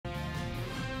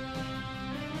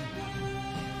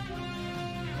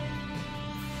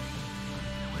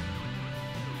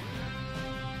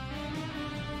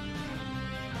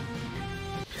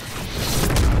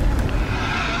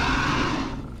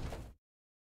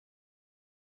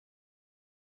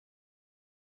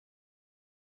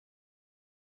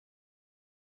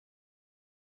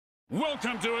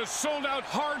Welcome to a sold-out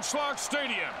Hard Slog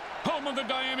Stadium, home of the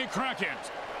Diami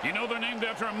Krakens. You know they're named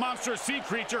after a monster sea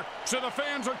creature, so the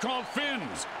fans are called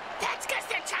Fins. That's because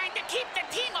they're trying to keep the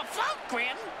team afloat,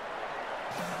 Grim.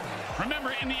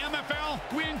 Remember, in the MFL,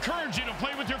 we encourage you to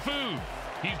play with your food.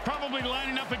 He's probably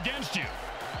lining up against you.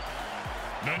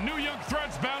 The new Yuck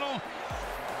threats battle,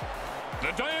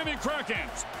 the Diami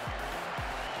Krakens.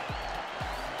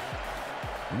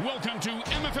 Welcome to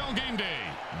MFL Game Day.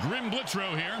 Grim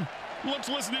Blitzrow here. Let's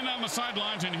listen in on the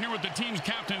sidelines and hear what the team's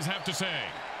captains have to say.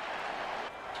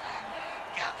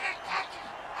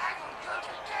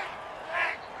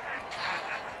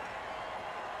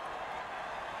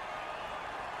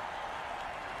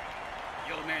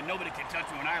 Yo, man, nobody can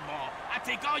touch me when I ball. I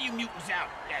take all you mutants out.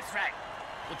 That's right.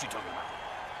 What you talking about?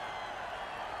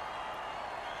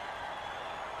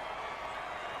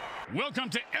 Welcome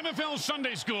to MFL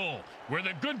Sunday School, where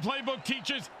the good playbook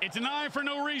teaches it's an eye for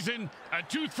no reason, a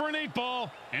tooth for an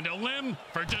 8-ball, and a limb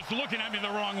for just looking at me the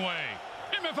wrong way.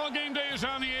 MFL Game Day is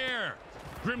on the air.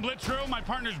 Grim Blitzrow, my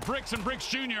partners Bricks and Bricks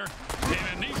Jr.,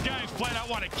 and these guys flat out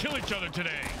want to kill each other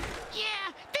today.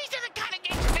 Yeah, these are the kind of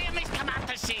games families come out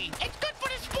to see. It's good for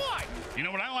the sport. You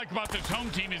know what I like about this home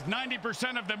team is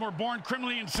 90% of them were born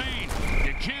criminally insane.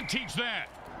 You can't teach that.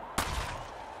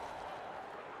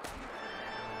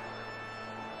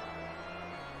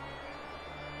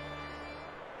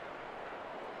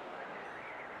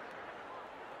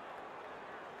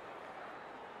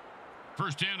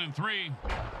 First down and 3.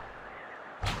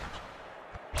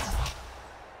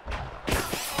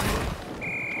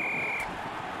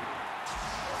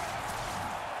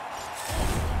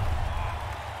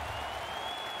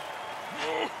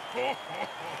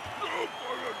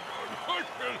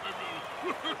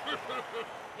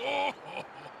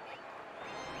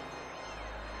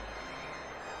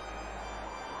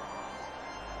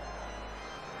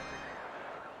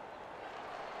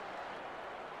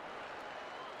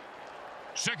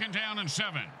 Second down and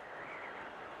 7.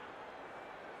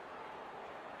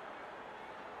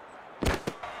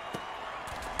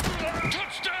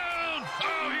 Touchdown!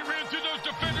 Oh, he ran through those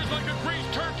defenders like a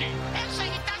greased turkey. Actually,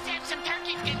 he does have some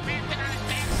turkeys getting drafted on his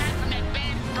backside from that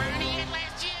bad burn he had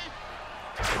last year.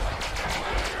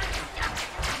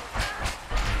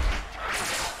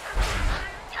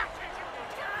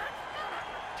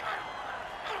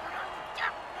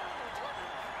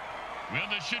 Well,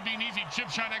 this should be an easy chip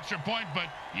shot extra point, but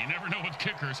you never know with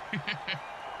kickers.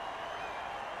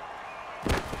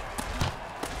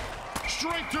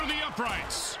 Straight through the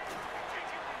uprights.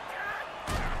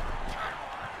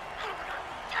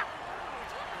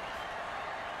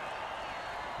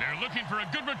 They're looking for a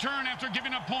good return after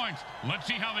giving up points. Let's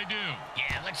see how they do.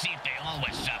 Yeah, let's see if they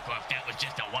always suck or if that was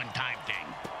just a one-time thing.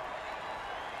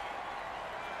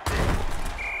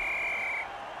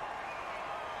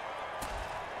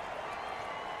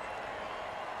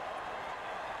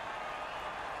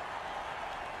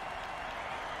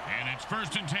 And it's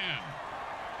first and 10.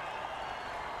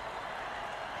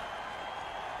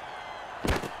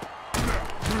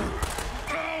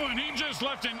 Oh, and he just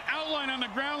left an outline on the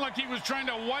ground like he was trying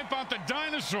to wipe out the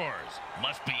dinosaurs.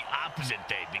 Must be opposite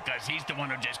day because he's the one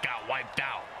who just got wiped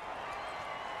out.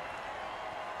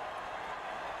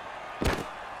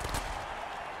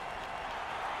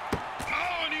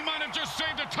 Oh, and he might have just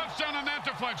saved a touchdown on that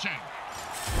deflection.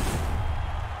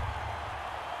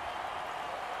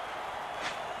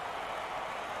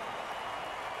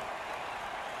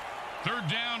 Third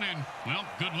down and, well,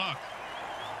 good luck.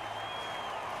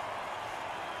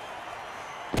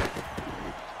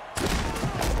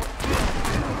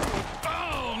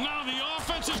 Oh, now the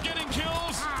offense is getting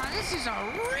kills. Oh, this is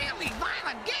a really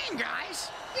violent game,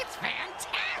 guys. It's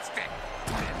fantastic.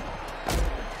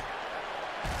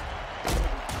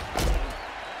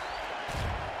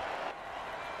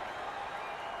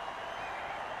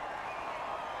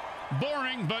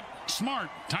 Boring, but smart.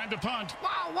 Time to punt.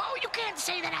 Whoa, whoa, you can't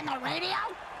say that on the radio.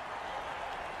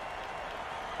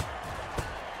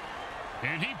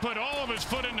 And he put all of his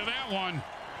foot into that one.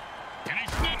 And he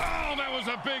snipped. Oh, that was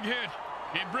a big hit.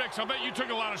 Hey, Bricks, I'll bet you took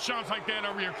a lot of shots like that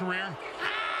over your career.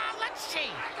 Let's see.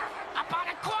 About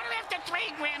a quarter after 3,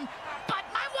 Grim, but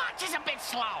my watch is a bit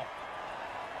slow.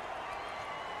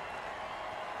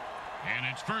 And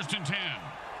it's first and 10.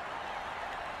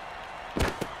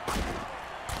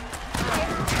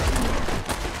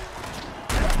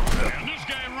 And this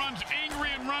guy runs angry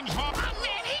and runs hard. Oh,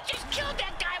 man, he just killed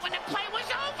that guy when the play was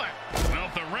over. Well,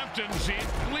 if the ref didn't see it,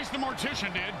 at least the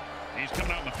mortician did. He's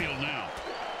coming out in the field now.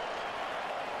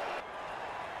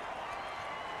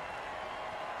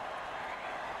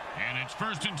 And it's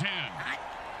first and 10.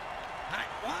 Hot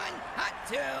 1, hot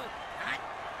 2, hot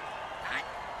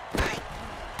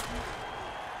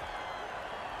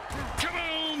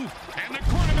And the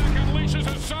quarterback unleashes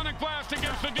a sonic blast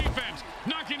against the defense,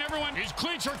 knocking everyone. His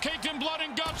cleats are caked in blood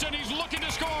and guts, and he's looking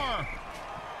to score.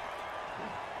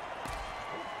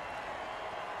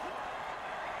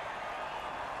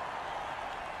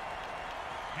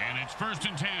 And it's 1st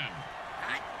and 10.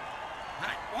 Hot,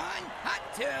 hot 1, hot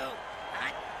 2,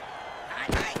 hot,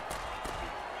 hot, hot.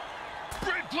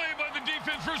 Great play by the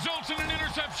defense results in an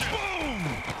interception. Boom!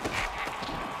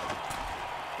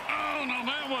 Oh, no,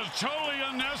 that was totally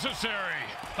unnecessary.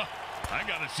 I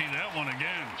got to see that one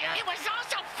again. It was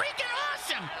also freaking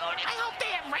awesome. I hope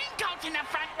they have raincoats in the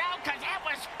front row because that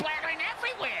was splattering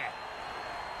everywhere.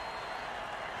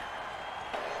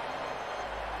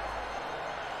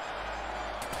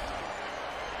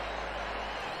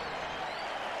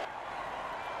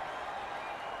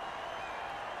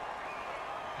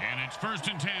 And it's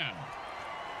 1st and 10.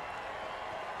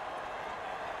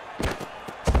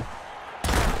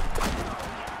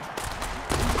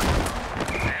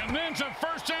 And then it's a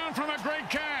 1st down from a great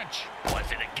catch.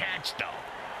 Was it a catch, though?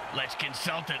 Let's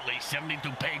consult at least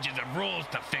 72 pages of rules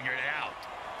to figure it out.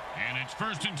 And it's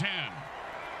 1st and 10.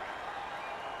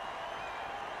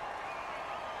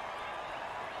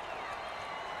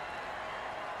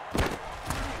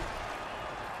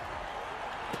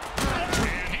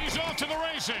 And he's off to the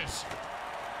races.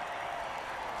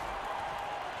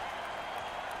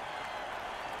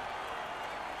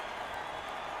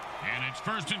 And it's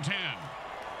 1st and 10.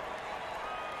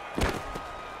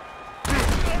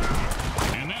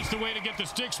 And that's the way to get the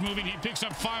sticks moving. He picks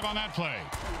up 5 on that play.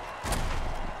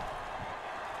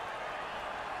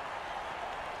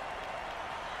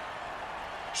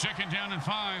 Second down and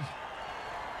 5.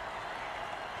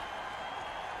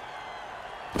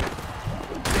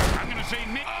 I'm going to say,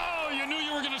 oh, you knew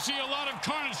you were going to see a lot of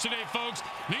carnage today, folks.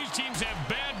 These teams have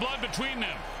bad blood between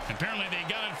them. Apparently, they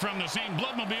got it from the same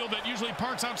bloodmobile that usually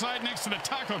parks outside next to the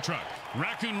taco truck.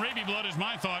 Raccoon rabies blood is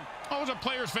my thought. Always a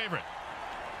player's favorite.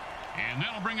 And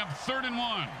that'll bring up 3rd and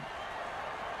 1.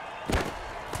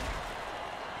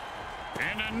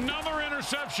 And another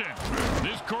interception.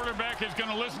 This quarterback is going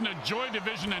to listen to Joy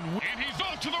Division and he's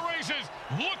off to the races.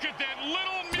 Look at that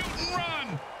little mutant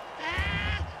run.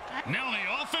 Now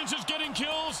the offense is getting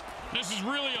kills. This is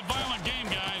really a violent game,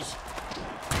 guys.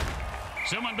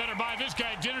 Someone better buy this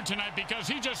guy dinner tonight because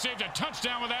he just saved a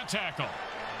touchdown with that tackle.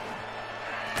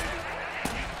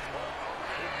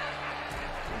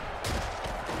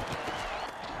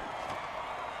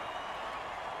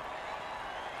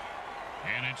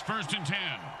 And it's 1st and 10.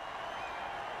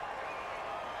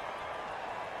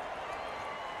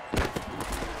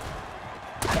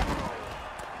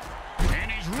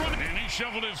 And he's running. And he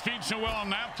shoveled his feet so well on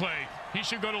that play. He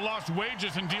should go to lost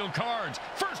wages and deal cards.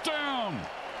 1st down.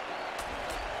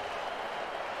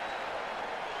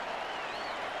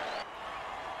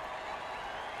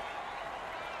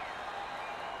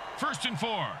 First and 4.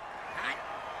 Hot,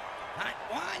 hot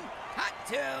 1, hot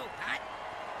 2, hot,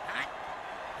 hot,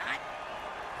 hot,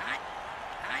 hot,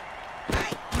 hot,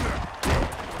 hot.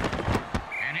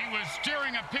 And he was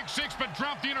steering a pick 6 but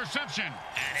dropped the interception.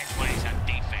 And that's why he's on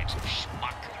defense,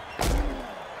 schmuck.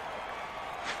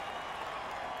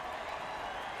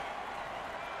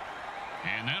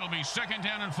 And that'll be 2nd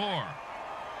down and 4.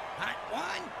 Hot 1,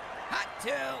 hot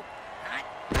 2, hot,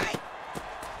 hot.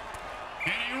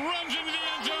 And he runs into the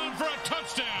end zone for a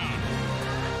touchdown.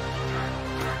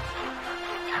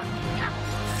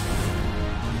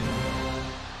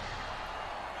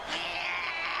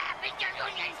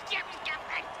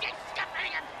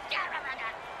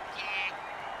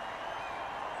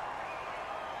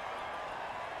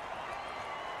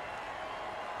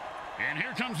 And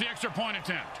here comes the extra point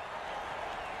attempt.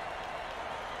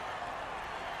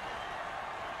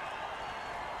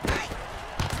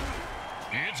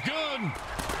 It's good.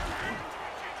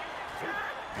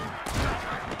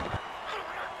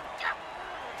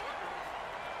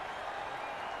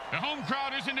 The home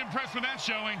crowd isn't impressed with that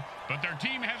showing, but their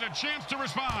team has a chance to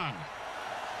respond.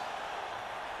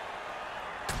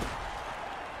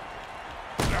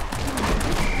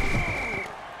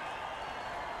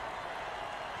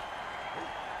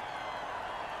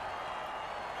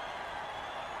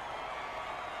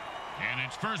 And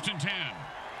it's 1st and 10.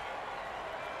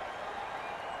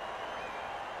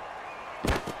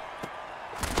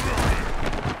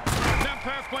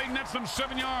 Pass play nets them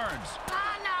 7 yards.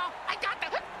 Oh, no. I got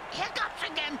the hiccups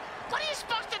again. What are you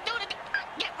supposed to do to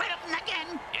get rid of them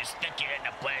again? You stick your head in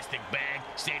a plastic bag,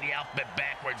 say the alphabet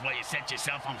backwards while you set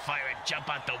yourself on fire and jump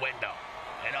out the window.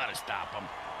 It ought to stop them.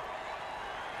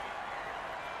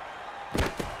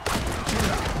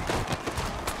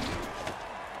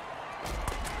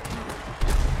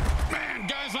 Man,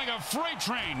 guys flies like a freight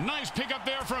train. Nice pickup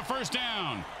there for a first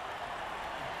down.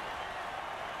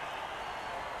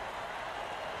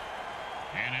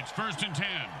 And it's 1st and 10.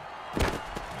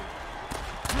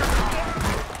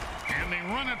 And they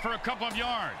run it for a couple of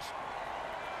yards.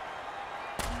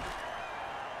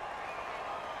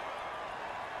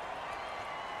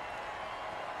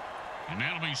 And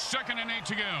that'll be 2nd and 8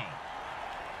 to go.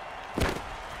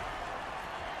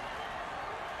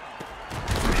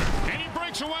 And he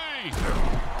breaks away.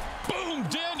 Boom,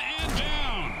 dead and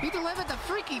down. He delivered the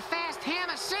freaky fast ham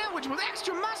sandwich with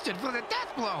extra mustard for the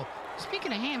death blow.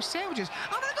 Speaking of ham sandwiches,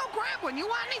 I'm gonna go grab one. You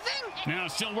want anything? Now,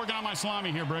 still working on my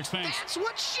salami here, Bricks. Thanks. That's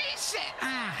what she said.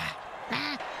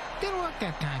 Didn't work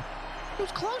that time. It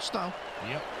was close, though.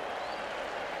 Yep.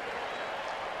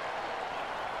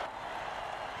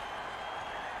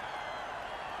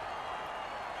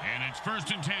 And it's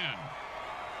 1st and 10.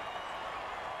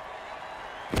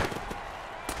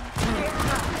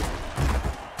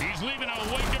 He's leaving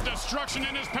a wake of destruction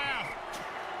in his path.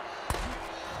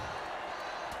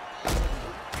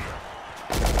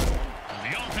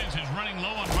 The offense is running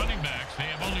low on running backs. They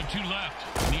have only 2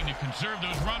 left. Need to conserve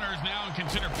those runners now and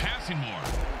consider passing more.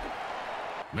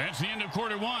 That's the end of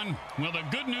quarter 1. Well, the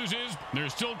good news is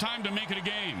there's still time to make it a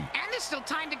game. And there's still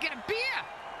time to get a beer.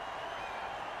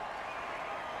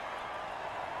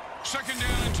 2nd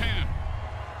down and 10.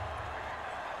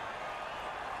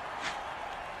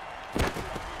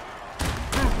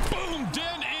 Boom,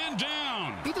 dead and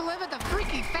down. He delivered the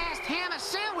freaky fast ham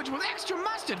sandwich with extra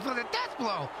mustard for the death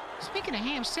blow. Speaking of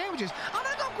ham sandwiches, I'm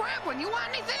gonna go grab one. You want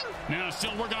anything? Now,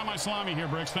 still working on my salami here,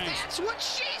 Bricks. Thanks. That's what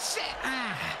she said.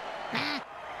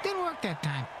 Didn't work that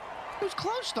time. It was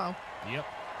close, though. Yep.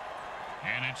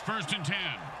 And it's 1st and 10.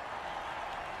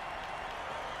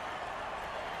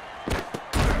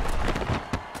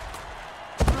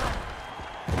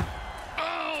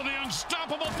 Oh, the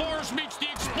unstoppable force meets the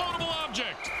explodable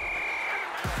object.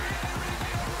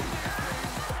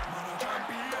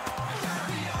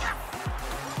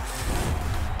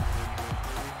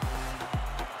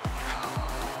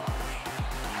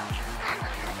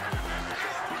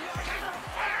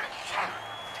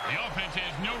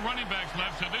 No running backs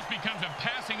left, so this becomes a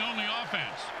passing-only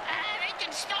offense. They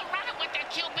can still run it with their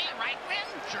QB, right, Grim?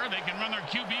 Sure, they can run their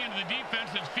QB into the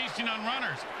defense that's feasting on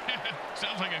runners.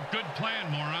 Sounds like a good plan,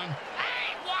 moron.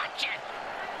 Hey, watch it!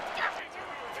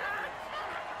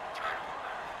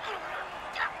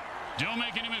 Don't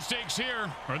make any mistakes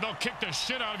here, or they'll kick the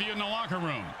shit out of you in the locker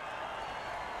room.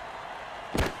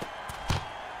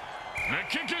 The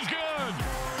kick is good!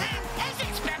 As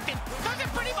expected, those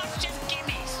are pretty much just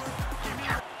gimmies.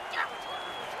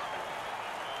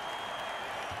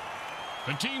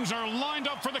 The teams are lined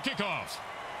up for the kickoff.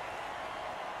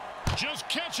 Just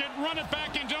catch it, run it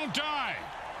back, and don't die.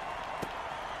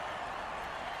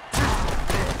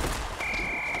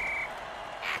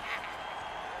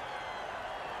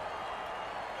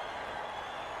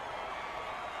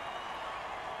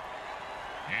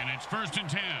 And it's 1st and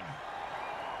 10.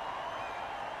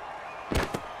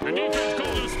 The defense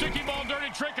calls a sticky ball dirty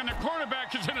trick, and the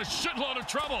quarterback is in a shitload of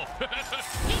trouble.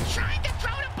 He tried to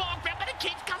throw the ball, Grim, but it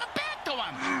keeps coming back to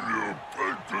him.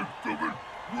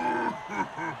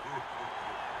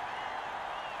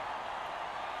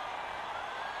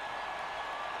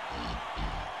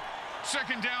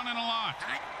 2nd down and a lot.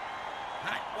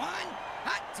 Hot 1,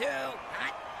 hot 2,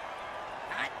 hot.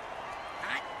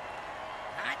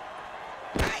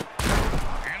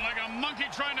 And like a monkey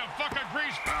trying to fuck a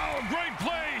grease. Oh, great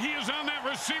play. He is on that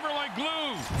receiver like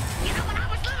glue. You know, when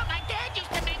I was little, my dad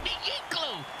used to make me eat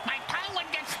glue. My tongue would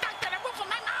get stuck to the roof of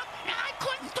my mouth, and I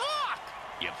couldn't talk.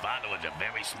 Your father was a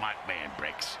very smart man,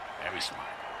 Bricks. Very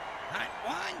smart. Hot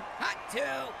 1, hot 2,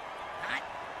 hot.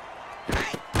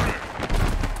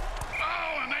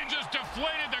 Oh, and they just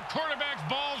deflated the quarterback's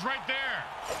balls right there.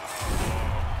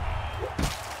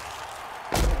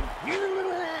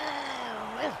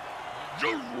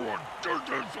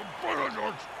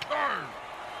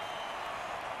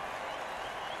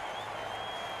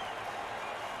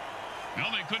 No,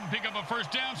 they couldn't pick up a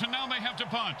first down, so now they have to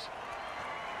punt.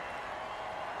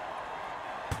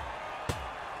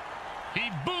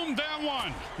 He boomed that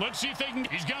one. Let's see if they can.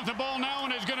 He's got the ball now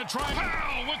and is going to try.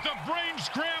 Pow! With the brain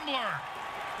scrambler.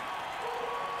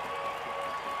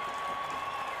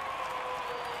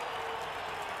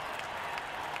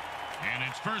 And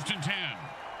it's 1st and 10.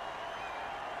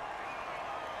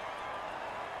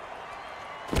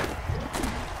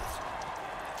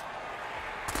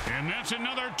 And that's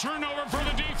another turnover for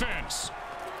the defense.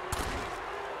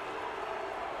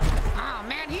 Oh,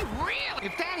 man, he really...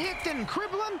 If that hit didn't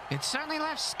cripple him, it certainly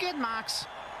left skid marks.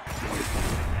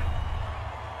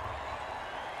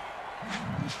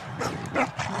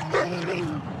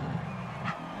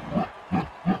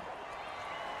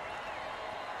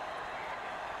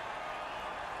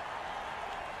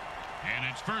 And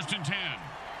it's 1st and 10.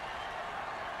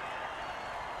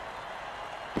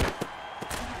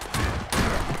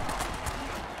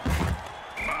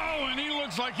 Oh, and he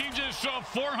looks like he just saw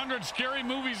 400 scary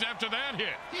movies after that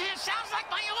hit. Yeah, sounds like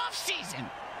my off season.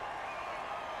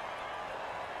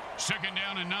 2nd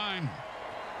down and 9.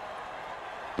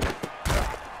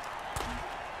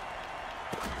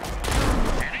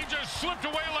 And he just slipped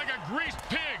away like a greased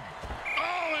pig.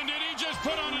 Oh, and did he just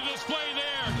put on a display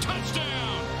there?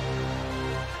 Touchdown!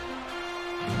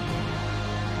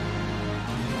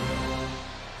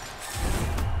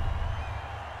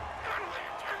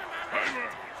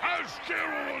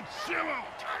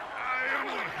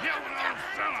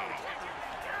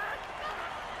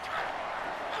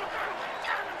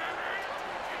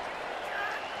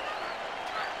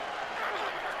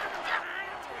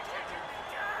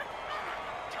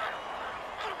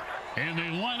 And they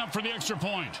line up for the extra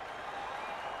point.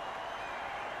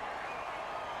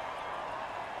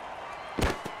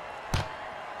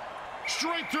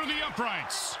 Straight through the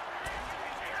uprights.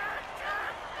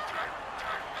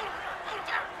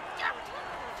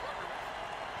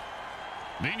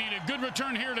 They need a good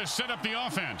return here to set up the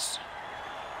offense.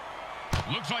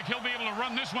 Looks like he'll be able to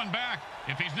run this one back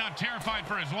if he's not terrified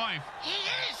for his life. He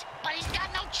is, but he's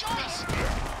got no choice.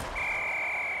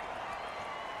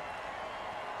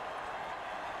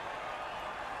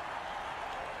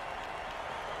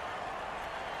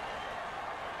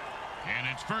 And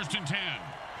it's 1st and 10.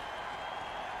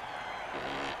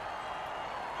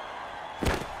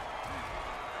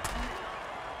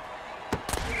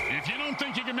 If you don't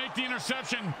think you can make the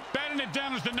interception, batting it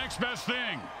down is the next best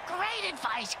thing. Great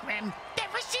advice, Grim.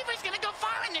 That receiver's gonna go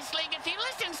far in this league if he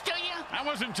listens to you. I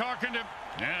wasn't talking to...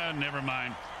 never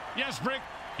mind. Yes, Brick,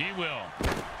 he will.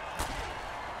 And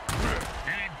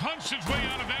he punched his way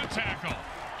out of that tackle.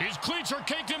 His cleats are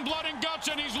caked in blood and guts,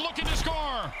 and he's looking to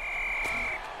score.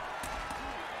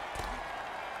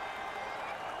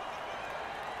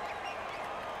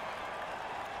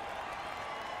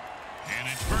 And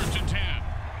it's 1st and 10.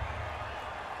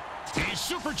 He's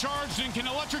supercharged and can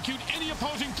electrocute any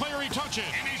opposing player he touches.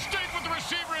 And he stayed with the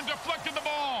receiver and deflected the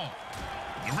ball.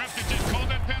 The ref that just called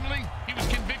that penalty, he was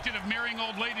convicted of marrying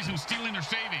old ladies and stealing their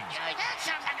savings. Yeah, that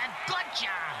sounds like a good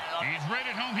job. He's right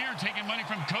at home here, taking money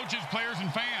from coaches, players, and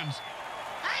fans.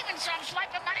 I even saw him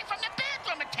swiping money from the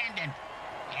bathroom attendant.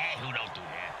 Yeah, who don't do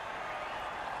that?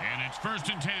 And it's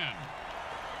 1st and 10.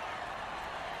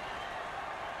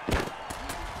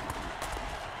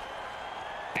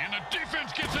 And the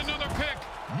defense gets another pick.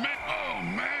 Oh,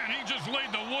 man, he just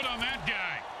laid the wood on that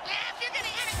guy. Yeah, if you're gonna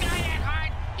hit a guy that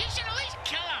hard, you should at least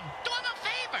kill him. Do him a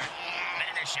favor.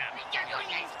 Finish him.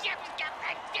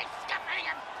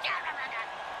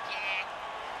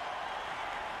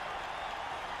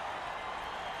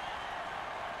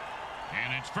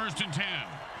 And it's 1st and 10.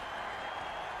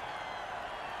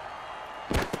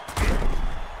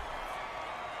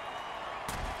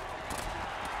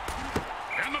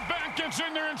 And the back gets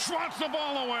in there and swats the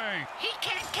ball away. He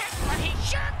can't catch, but he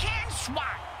sure can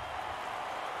swat.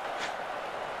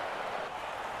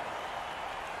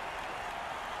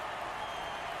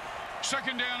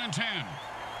 Second down and 10.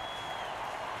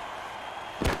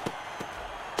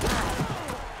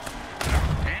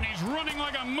 And he's running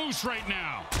like a moose right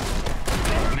now.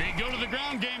 They go to the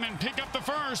ground game and pick up the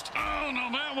first. Oh, no,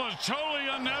 that was totally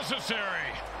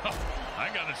unnecessary. I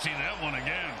got to see that one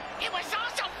again. It was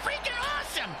also freaking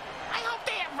awesome. I hope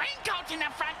they have raincoats in the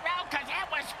front row because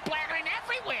that was splattering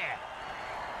everywhere.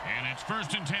 And it's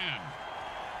 1st and 10.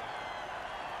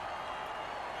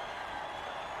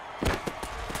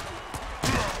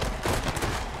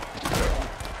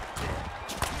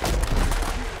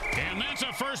 And that's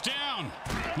a first down.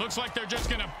 Looks like they're just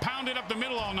going to pound it up the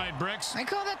middle all night, Bricks. They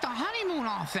call that the honeymoon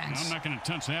offense. I'm not going to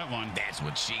touch that one. That's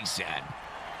what she said.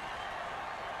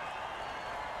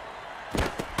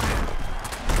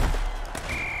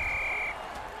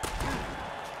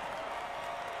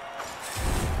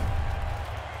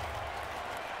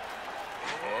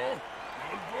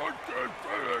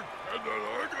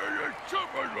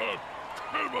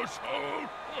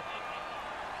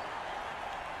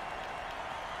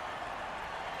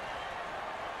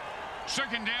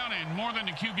 Second down and more than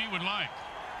the QB would like.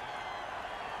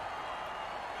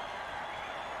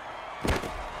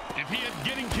 If he had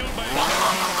getting killed by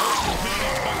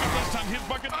on his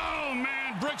bucket. Oh,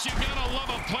 man, Brooks, you gotta love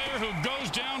a player who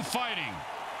goes down fighting.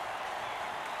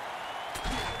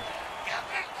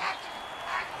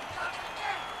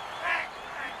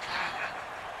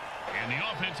 And the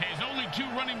offense has only two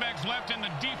running backs left, and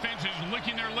the defense is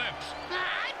licking their lips.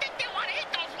 I think they want to hit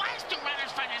those last two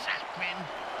runners for this out, Grim.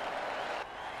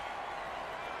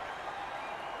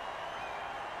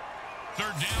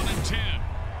 Third down and 10.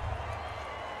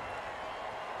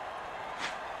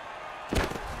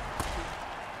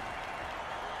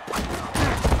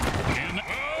 And,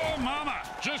 oh, mama!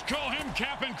 Just call him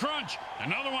Cap'n Crunch.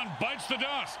 Another one bites the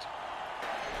dust.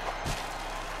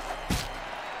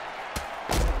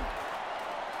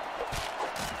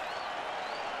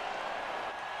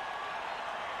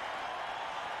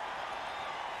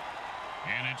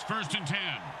 And it's first and 10.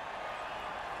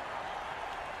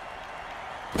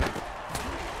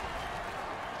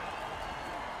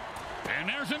 And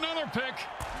there's another pick.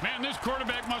 Man, this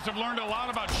quarterback must have learned a lot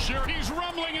about shit. He's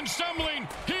rumbling and stumbling.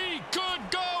 He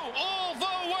could go all the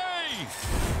way.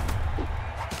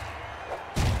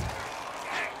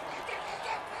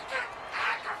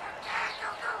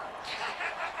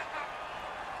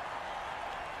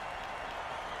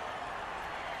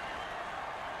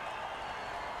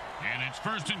 And it's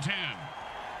first and 10.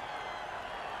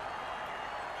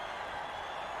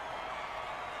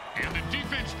 And the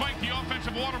defense spiked the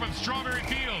offensive water with Strawberry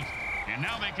Fields. And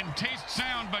now they can taste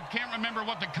sound but can't remember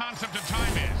what the concept of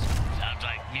time is. Sounds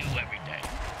like new every day.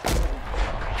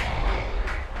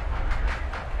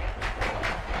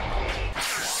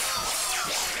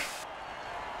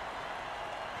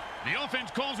 The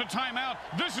offense calls a timeout.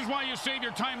 This is why you save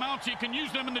your timeouts so you can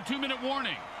use them in the 2-minute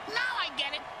warning. Now I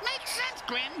get it. Makes sense,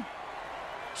 Grim.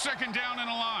 Second down and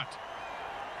a lot.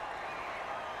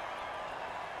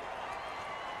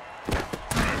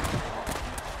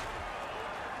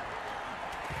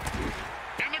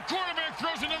 And the quarterback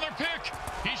throws another pick.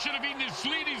 He should have eaten his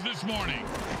Sleeties this morning.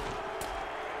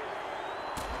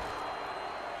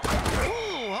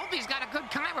 Ooh, hope he's got a good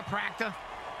chiropractor.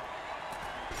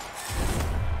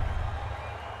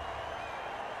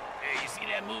 Hey, you see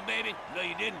that move, baby? No,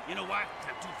 you didn't. You know why?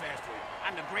 I'm too fast for you.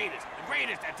 I'm the greatest. The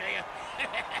greatest, I tell you.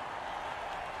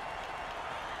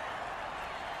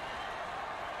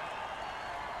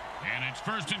 And it's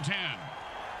first and 10.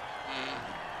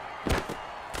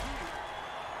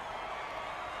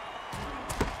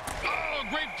 Oh,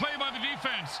 great play by the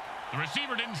defense. The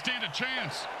receiver didn't stand a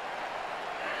chance.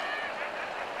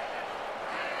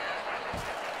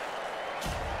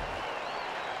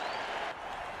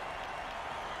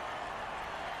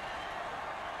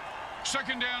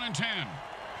 Second down and 10.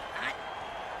 Hot.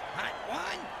 Hot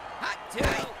one. Hot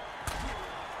two.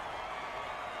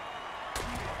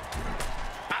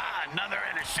 Another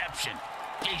interception.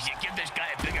 Geez, you give this guy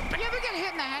a bigger... You ever get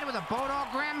hit in the head with a boat all,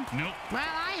 Grim? Nope. Well,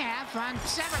 I have on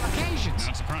several occasions.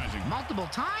 Not surprising. Multiple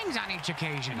times on each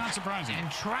occasion. Not surprising.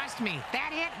 And trust me,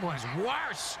 that hit was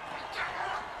worse.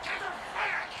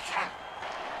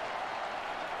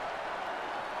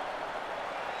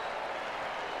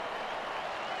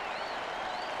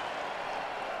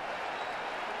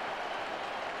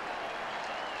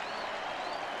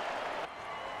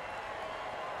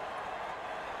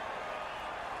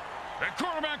 The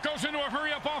quarterback goes into a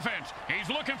hurry-up offense. He's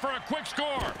looking for a quick score.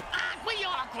 Aren't we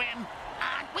all, Grim?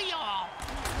 Aren't we all?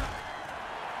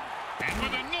 And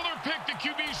with another pick, the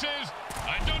QB says,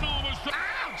 I don't know if it was...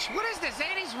 Ouch! What is this,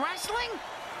 80s wrestling?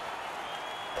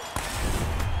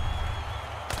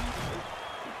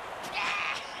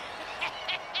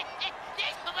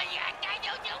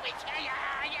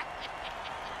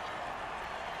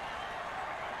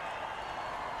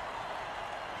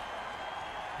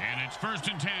 And it's first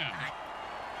and 10.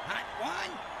 Hot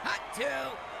one. Hot two.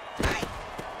 Hot.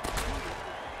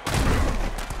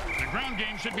 The ground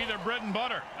game should be their bread and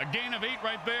butter. A gain of 8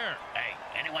 right there. Hey,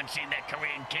 anyone seen that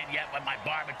Korean kid yet with my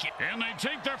barbecue? And they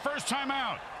take their first time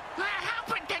out. How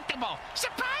predictable.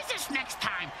 Surprise us next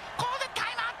time. Call the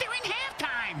timeout during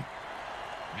halftime.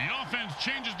 The offense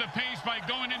changes the pace by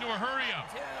going into a hurry-up.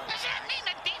 Does that mean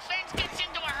the defense gets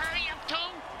into a hurry-up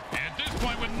too? At this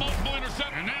point with multiple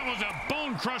interceptions. And that was a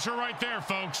bone crusher right there,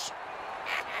 folks.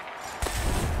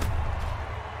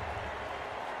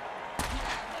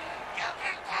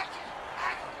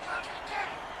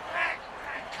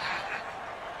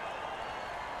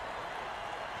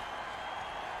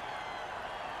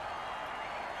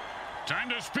 Time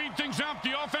to speed things up.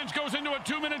 The offense goes into a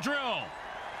 2-minute drill.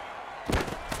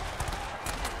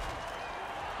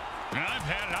 Now, I've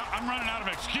had it. I'm running out of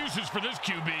excuses for this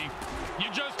QB. You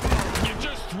just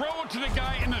throw it to the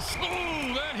guy in the...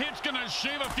 Ooh, that hit's going to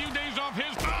shave a few days off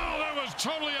his... Oh, that was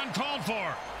totally uncalled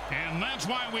for. And that's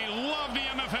why we love the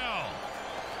MFL.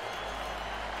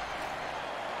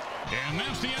 And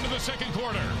that's the end of the second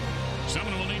quarter.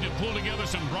 Someone will need to pull together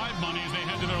some bribe money as they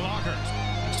head to their lockers.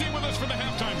 Stay with us for the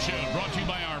halftime show, brought to you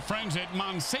by our friends at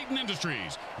Monsatan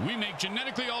Industries. We make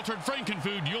genetically altered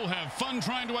frankenfood you'll have fun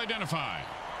trying to identify.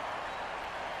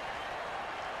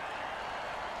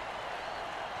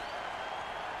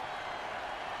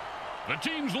 The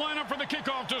teams line up for the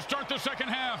kickoff to start the second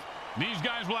half. These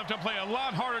guys will have to play a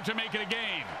lot harder to make it a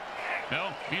game.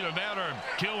 Well, either that or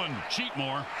kill and cheat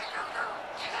more.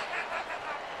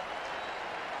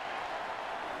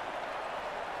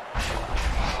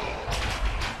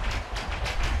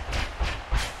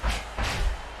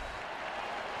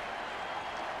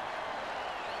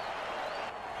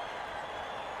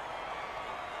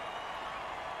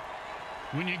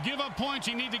 When you give up points,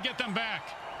 you need to get them back.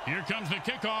 Here comes the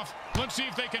kickoff. Let's see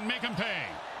if they can make them pay.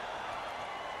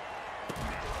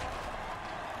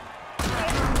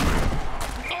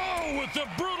 Oh, with the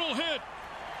brutal hit.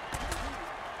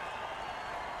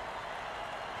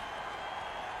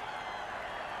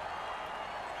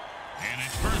 And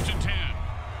it's 1st and 10.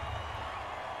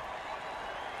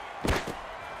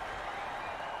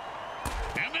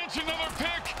 And that's another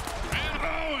pick.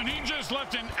 And he just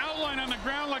left an outline on the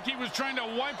ground like he was trying to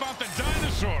wipe out the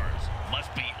dinosaurs.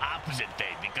 Must be opposite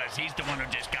day because he's the one who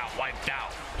just got wiped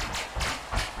out.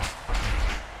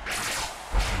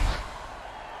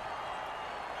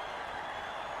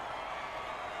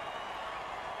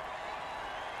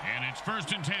 And it's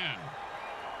 1st and 10.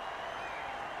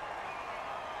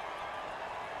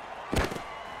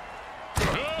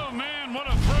 Oh, man, what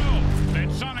a throw.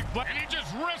 That Sonic Black. And he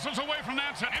just wrestles away from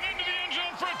that side and into the end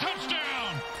zone for a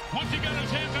touchdown. Once he got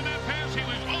his hands on that pass, he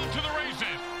was off to the races.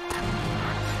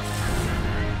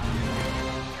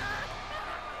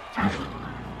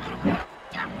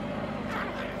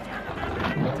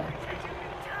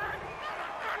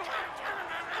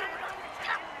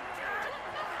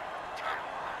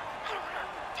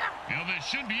 You know, this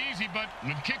should be easy, but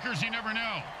with kickers, you never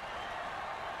know.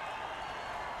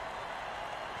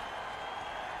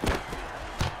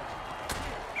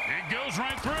 It goes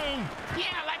right through.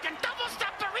 Yeah, like a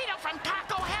double-stuffed burrito from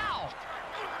Taco Hell.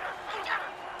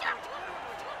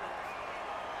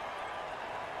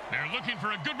 They're looking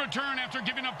for a good return after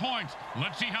giving up points.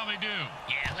 Let's see how they do.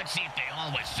 Yeah, let's see if they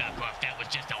always suck or if that was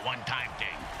just a one-time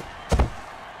thing.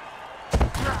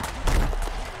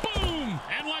 Boom!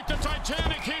 And like the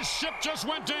Titanic, his ship just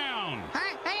went down.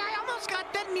 Hey, I almost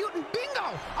got Dead Mutant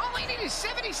Bingo. All I need is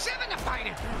 77 to fight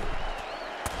it.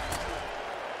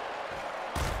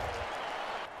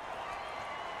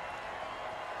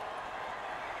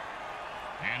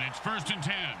 And it's 1st and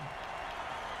 10.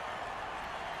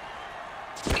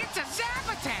 It's a zap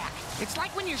attack. It's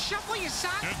like when you shuffle your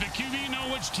socks. Does the QB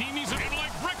know which team he's in? And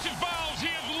like bricks his balls, he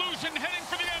is loose and heading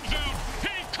for the end zone.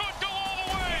 He could go all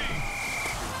the way.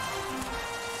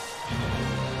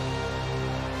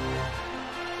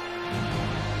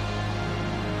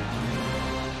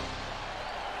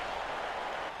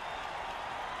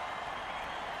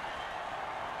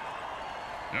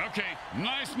 Okay,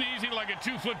 nice and easy like a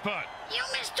 2-foot putt. You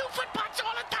miss 2-foot putts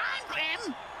all the time,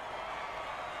 Grim.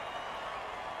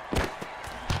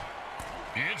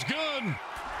 It's good.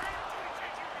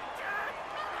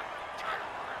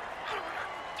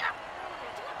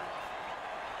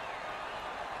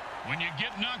 When you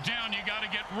get knocked down, you got to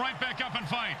get right back up and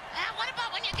fight. What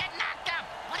about when you get knocked up?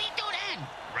 What do you do then?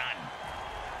 Run.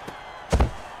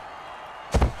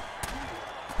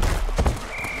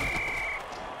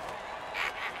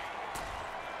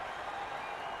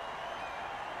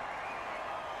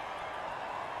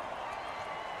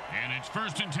 And it's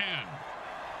 1st and 10.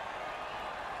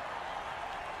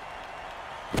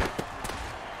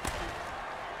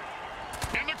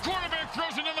 And the quarterback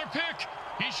throws another pick.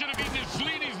 He should have eaten his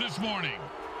Sleeties this morning.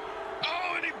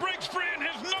 Oh, and he breaks free and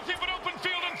has nothing but open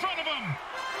field in front of him.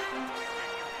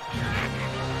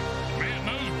 Man,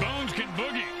 those bones can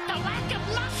boogie. The lack of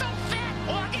muscle, fat,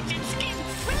 organs, and skin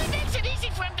really makes it easy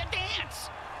for him to dance.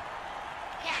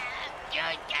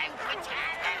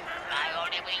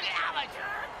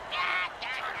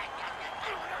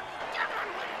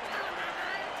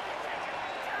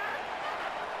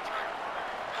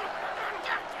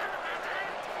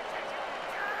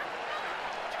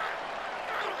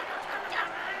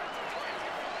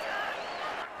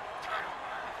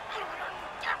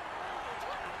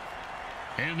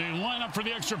 And they line up for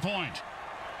the extra point.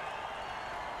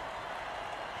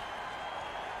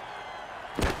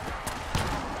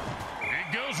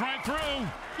 It goes right through.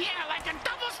 Yeah, like a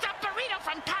double-stuffed burrito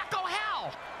from Taco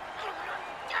Hell.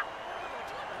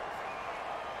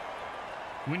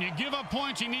 When you give up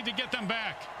points, you need to get them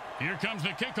back. Here comes the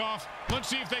kickoff. Let's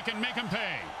see if they can make them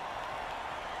pay.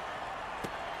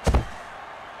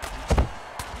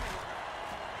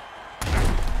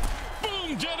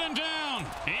 one down.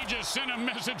 He just sent a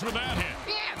message with that hit.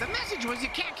 Yeah, the message was you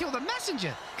can't kill the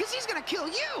messenger, because he's going to kill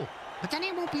you. But then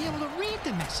he won't be able to read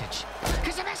the message,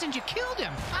 because the messenger killed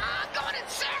him. Ah, going in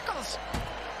circles.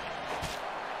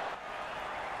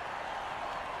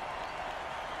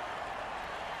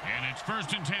 And it's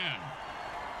 1st and 10.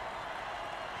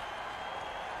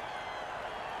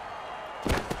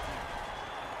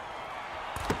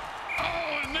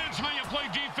 Oh, and that's how you play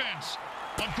defense.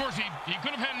 Well, of course, he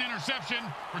could have had an interception,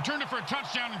 returned it for a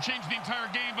touchdown, and changed the entire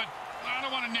game, but I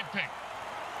don't want to nitpick.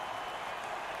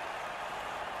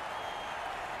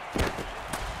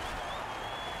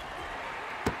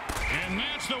 And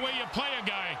that's the way you play a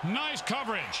guy. Nice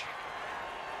coverage.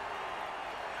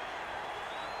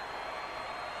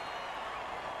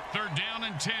 Third down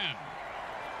and 10.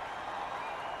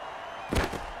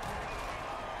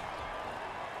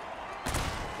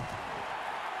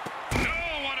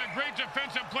 Great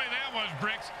defensive play that was,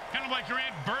 Bricks. Kind of like your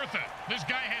Aunt Bertha. This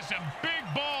guy has some big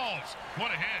balls.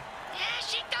 What a hit. Yeah,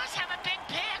 she does have a big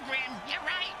pair, Grim. You're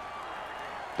right.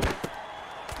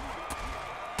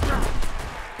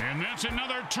 And that's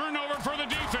another turnover for the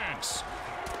defense.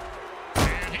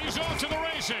 And he's off to the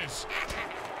races.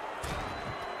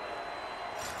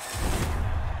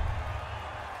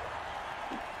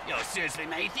 Yo, seriously,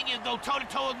 man, you think you can go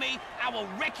toe-to-toe with me? I will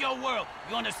wreck your world.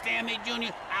 You understand me,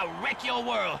 Junior? I'll wreck your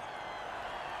world.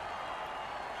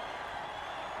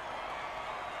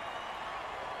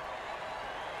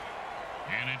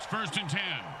 And it's 1st and 10.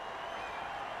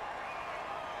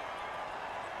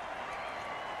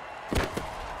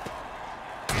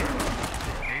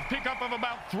 A pickup of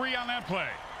about 3 on that play.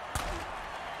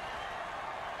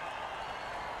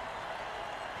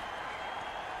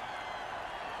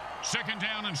 Second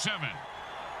down and 7.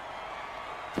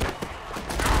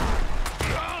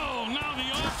 Oh, now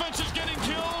the offense is getting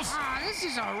kills. Ah, this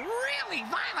is a really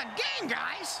violent game,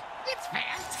 guys. It's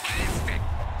fantastic.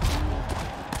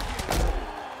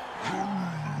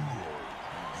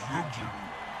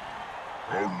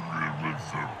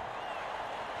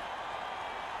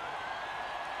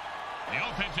 The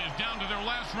offense is down to their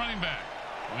last running back.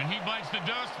 When he bites the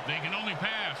dust, they can only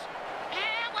pass.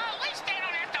 Yeah, well, at least they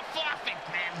don't have to forfeit,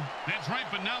 Grim. That's right,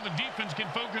 but now the defense can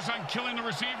focus on killing the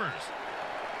receivers.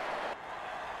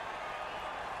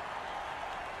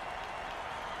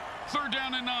 Third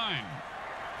down and 9.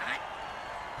 Hot,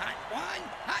 hot 1,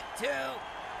 hot 2,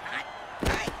 hot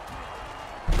 3.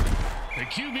 The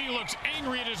QB looks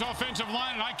angry at his offensive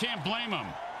line, and I can't blame him.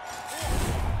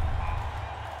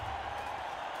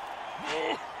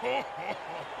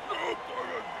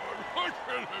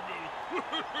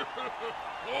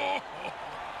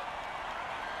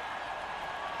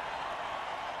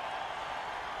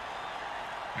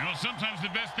 You know, sometimes the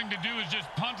best thing to do is just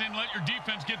punt and let your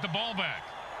defense get the ball back.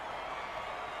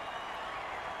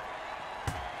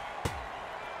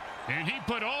 And he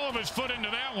put all of his foot into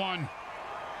that one.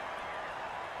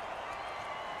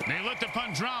 They let the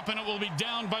punt drop, and it will be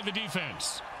down by the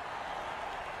defense.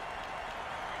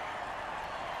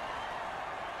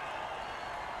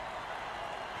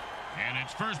 And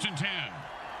it's 1st and 10.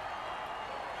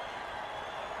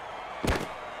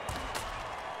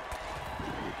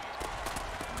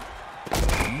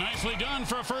 Nicely done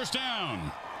for a first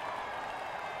down.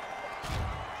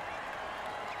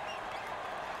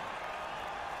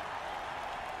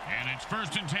 And it's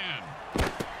 1st and 10.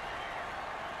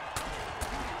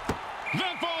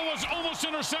 That ball was almost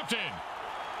intercepted.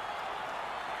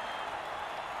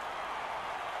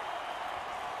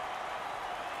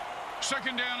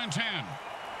 Second down and 10.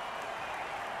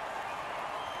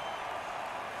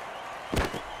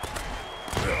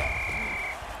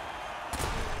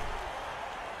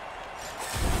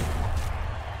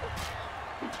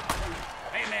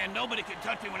 Hey, man, nobody can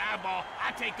touch me when I ball.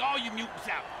 I take all you mutants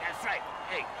out. That's right.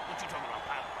 Hey, what you talking about,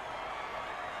 pal?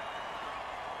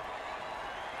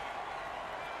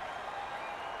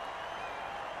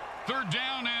 Third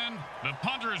down, and the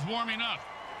punter is warming up.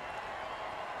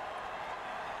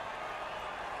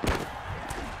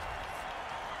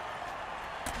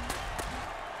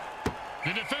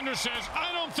 The defender says,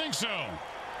 I don't think so.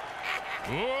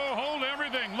 Oh, hold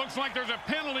everything. Looks like there's a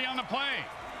penalty on the play.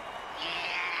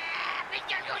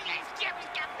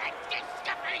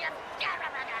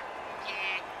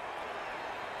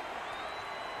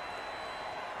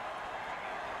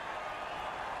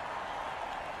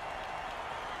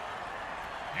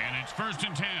 And it's 1st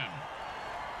and 10.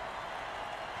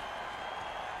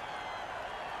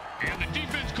 And the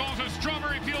defense calls a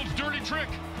Strawberry Fields dirty trick.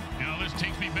 Now this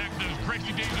takes me back to those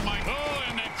crazy days of my... Oh,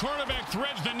 and the quarterback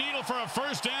threads the needle for a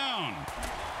first down.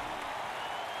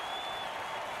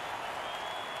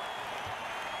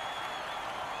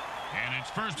 And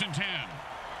it's 1st and 10.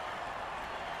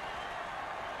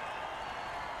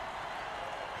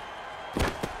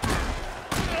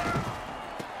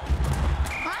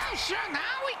 Oh, sure, now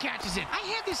he catches it. I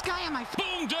had this guy on my...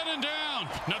 Boom, dead and down.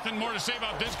 Nothing more to say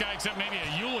about this guy except maybe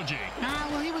a eulogy.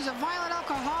 Well, he was a violent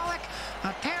alcoholic,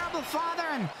 a terrible father,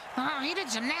 and he did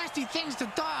some nasty things to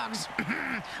dogs.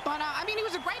 But, I mean, he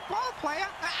was a great ball player.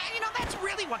 You know, that's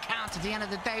really what counts at the end of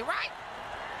the day, right?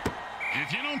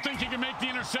 If you don't think he can make the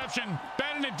interception,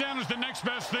 batting it down is the next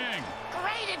best thing.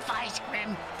 Great advice,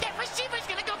 Grim. That receiver's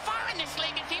gonna go far in this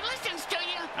league if he listens to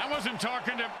you. I wasn't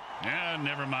talking to... Yeah,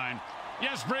 never mind.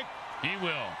 Yes, Brick, he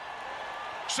will.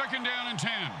 2nd down and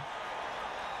 10.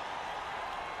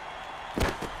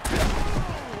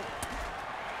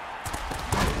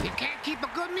 You can't keep a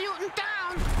good mutant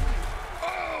down.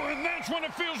 Oh, and that's when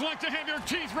it feels like to have your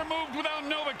teeth removed without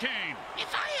Novocaine.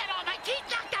 If I had all my teeth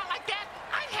knocked out like that,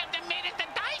 I'd have them made at the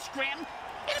dice, Grim.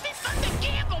 It'd be fun to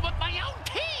gamble with my own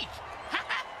teeth.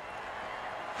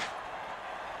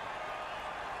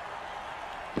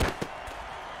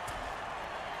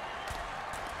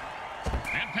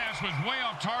 That pass was way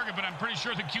off target, but I'm pretty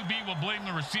sure the QB will blame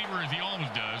the receiver as he always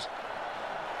does.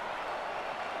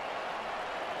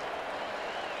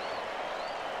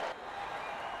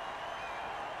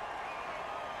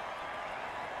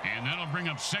 And that'll bring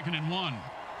up 2nd and 1.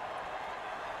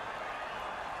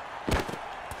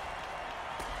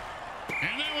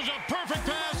 And that was a perfect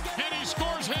pass, and he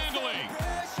scores handily.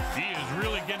 He is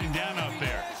really getting down out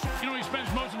there. You know, he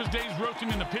spends most of his days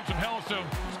roasting in the pits of hell, so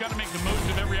he's got to make the most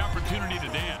of every opportunity to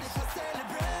dance.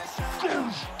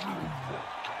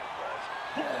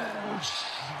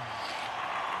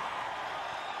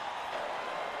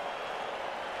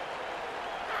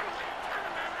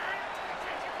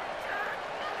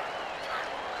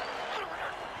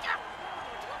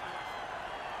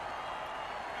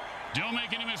 Don't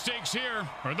make any mistakes here,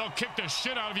 or they'll kick the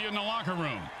shit out of you in the locker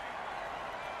room.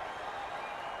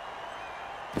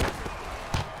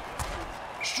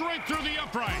 Straight through the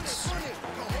uprights.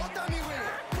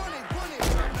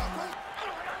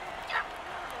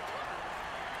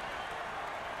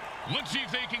 Let's see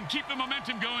if they can keep the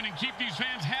momentum going and keep these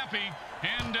fans happy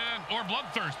and or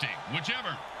bloodthirsty,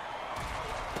 whichever.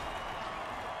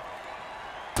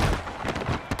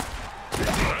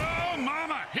 Oh,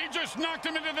 mama! He just knocked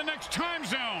him into the next time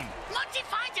zone. Once he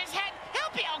finds his head,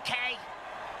 he'll be okay.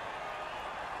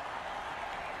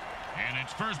 And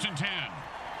it's 1st and 10.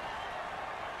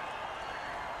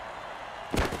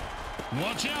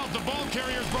 Watch out, the ball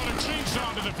carrier's brought a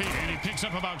chainsaw to the field. And he picks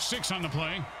up about 6 on the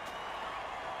play.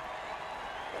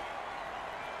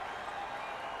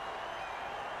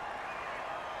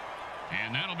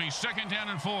 And that'll be 2nd down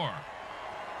and 4.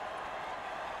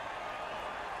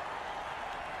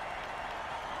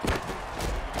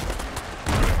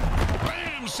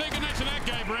 Bam! Say goodnight to that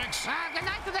guy, Bricks. Good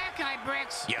night to that guy,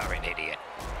 Bricks. You're an idiot.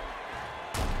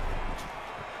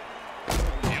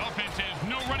 The offense has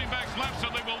no running backs left, so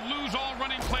they will lose all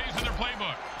running plays in their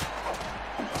playbook.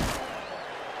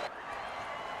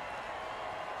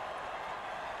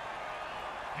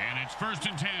 And it's 1st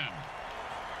and 10.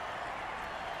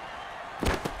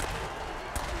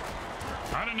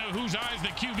 I don't know whose eyes the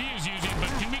QB is using, but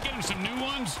can we get him some new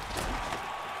ones?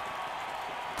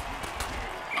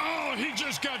 Oh, he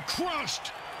just got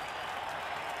crushed.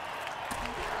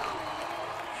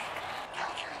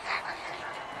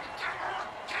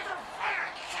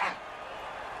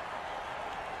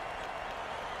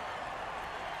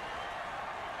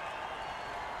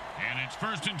 And it's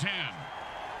 1st and 10.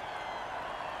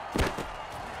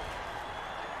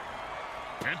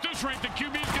 At this rate, the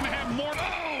QB is going to have more.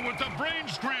 Oh, with the brain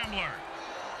scrambler.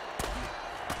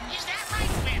 Is that right,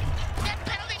 Grim? That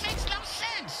penalty makes no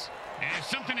sense. Yeah,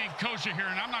 something ain't kosher here,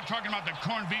 and I'm not talking about the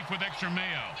corned beef with extra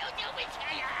mayo. You do it.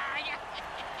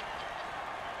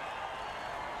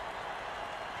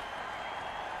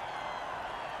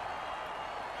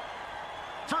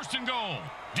 1st and goal.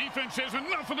 Defense says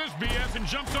enough of this BS and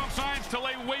jumps off sides to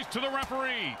lay waste to the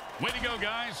referee. Way to go,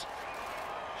 guys.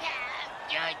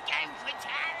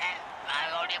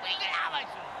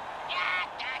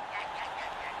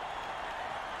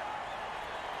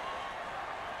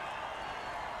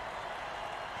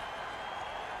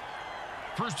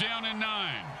 First down and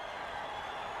 9.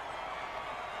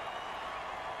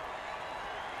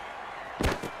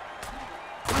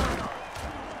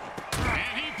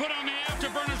 And he put on the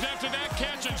afterburners after that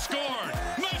catch and scored.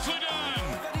 Nicely done.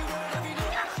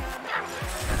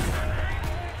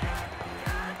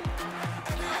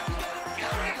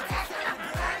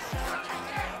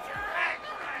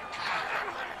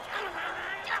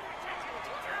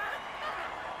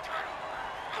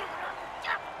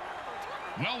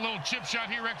 Well, little chip shot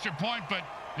here, extra point, but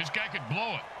this guy could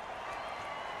blow it.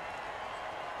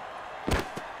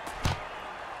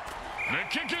 The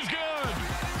kick is good.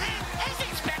 As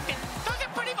expected, those are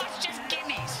pretty much just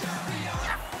gimmies.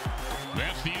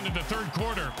 That's the end of the third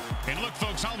quarter. And look,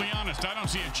 folks, I'll be honest, I don't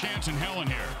see a chance in hell in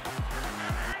here.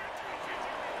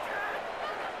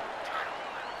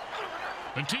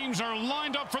 The teams are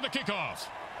lined up for the kickoff.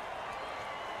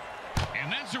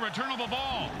 And that's a returnable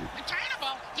ball.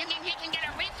 Returnable? You mean he can get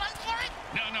a refund for it?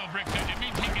 No, Brick, it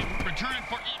means he can return it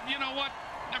for... You know what?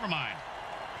 Never mind.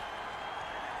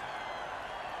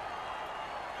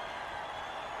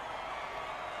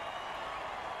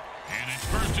 And it's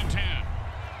 1st and 10.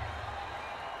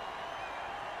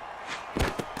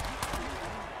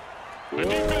 The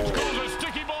defense calls a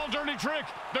sticky ball dirty trick.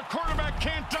 The quarterback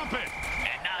can't dump it.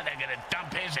 And now they're going to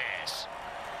dump his ass.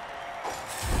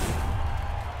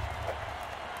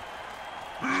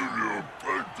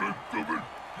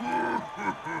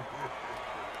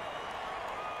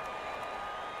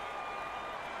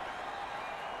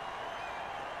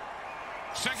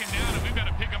 Second down, and we've got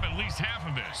to pick up at least half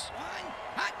of this. 1,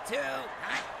 hot 2,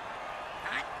 hot,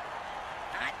 hot,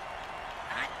 hot,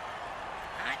 hot,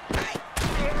 hot, hot.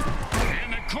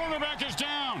 And the quarterback is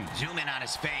down. Zoom in on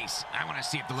his face. I want to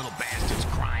see if the little bastard's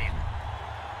crying.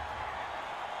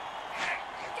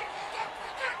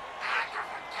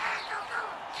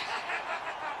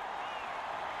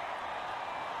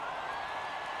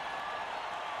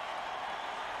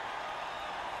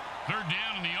 Third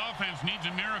down, and the offense needs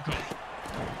a miracle.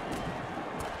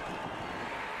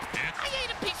 I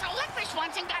ate a piece of licorice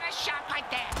once and got a shock like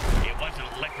that. It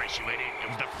wasn't licorice, you idiot. It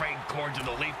was the frayed cords of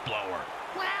the leaf blower.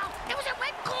 Well, it was a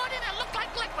red cord and it looked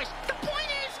like licorice. The point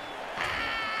is...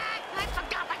 I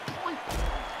forgot my point.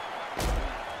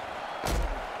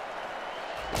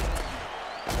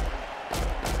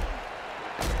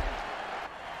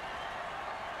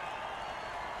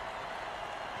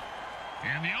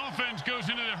 And the offense goes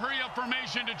into the hurry-up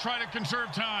formation to try to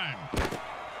conserve time.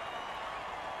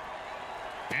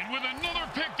 And with another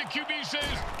pick, the QB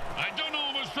says, I don't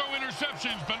always throw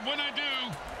interceptions, but when I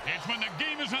do, it's when the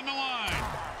game is on the line.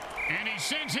 And he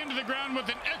sends him to the ground with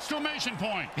an exclamation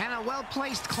point. And a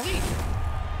well-placed cleat.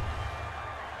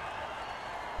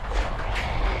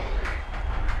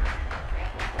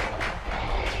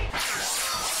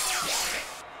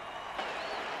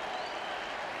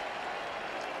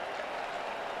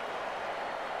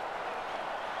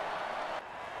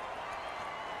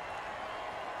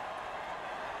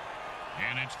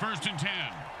 And it's 1st and 10.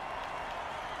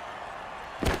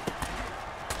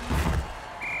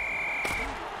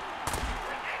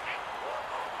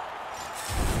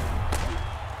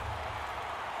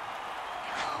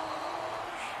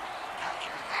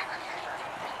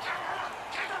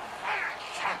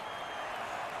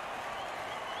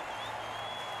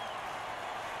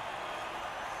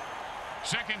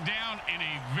 Second down and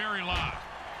a very lot.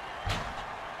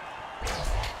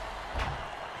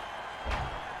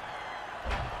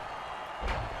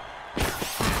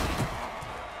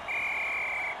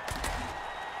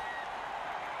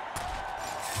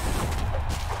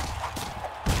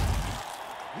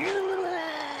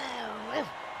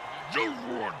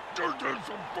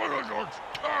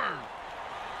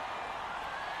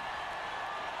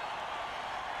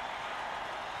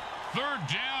 Third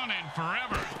down and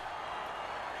forever.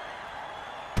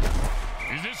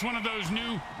 Is this one of those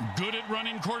new good at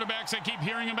running quarterbacks I keep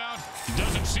hearing about?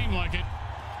 Doesn't seem like it.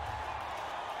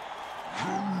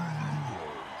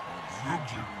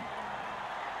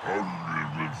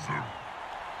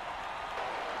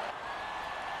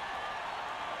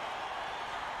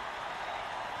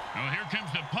 Well, here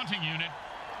comes the punting unit.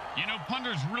 You know,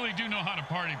 punters really do know how to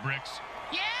party, Bricks.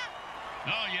 Yeah?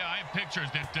 Oh, yeah, I have pictures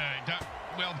that,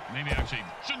 well, maybe actually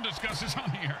shouldn't discuss this on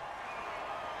here.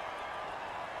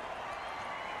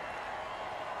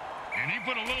 And he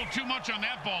put a little too much on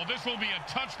that ball. This will be a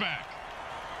touchback.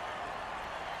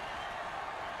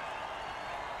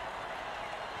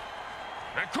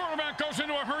 The quarterback goes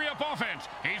into a hurry-up offense.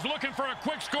 He's looking for a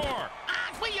quick score.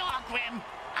 Aren't we all, Grim?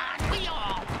 Aren't we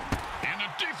all? And the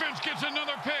defense gets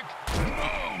another pick.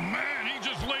 Oh, man, he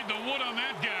just laid the wood on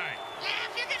that guy. Yeah,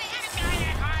 if you're gonna hit a guy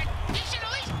that hard, you should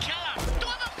at least kill him. Do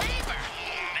him a favor.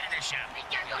 Finish him.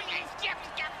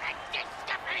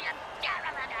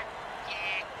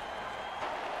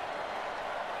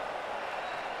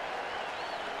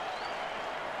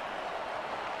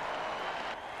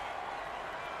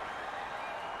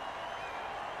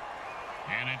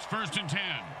 And it's 1st and 10.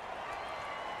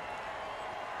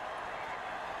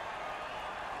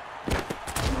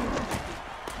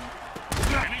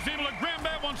 And he's able to grab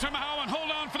that one somehow and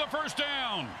hold on for the first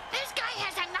down. This guy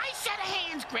has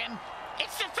Grim.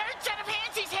 It's the third set of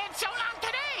hands he's had sewn on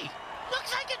today.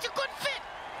 Looks like it's a good fit.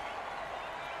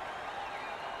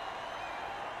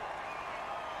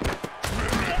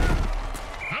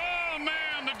 Oh,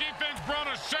 man, the defense brought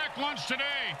a sack lunch today.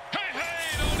 Hey,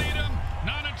 hey, don't eat him.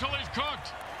 Not until he's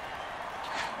cooked.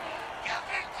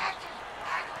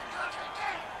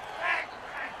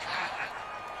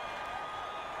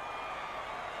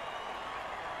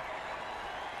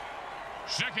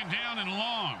 Second down and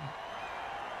long.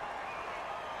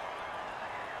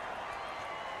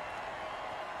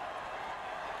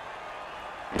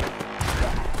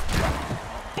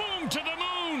 Boom to the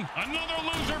moon. Another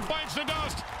loser bites the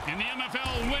dust. In the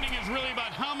MFL, winning is really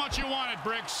about how much you want it,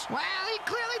 Bricks. Well, he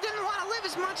clearly didn't want to live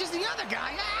as much as the other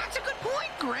guy. That's a good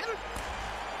point, Grim.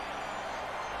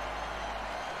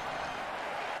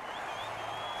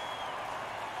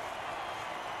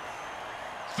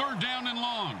 Third down and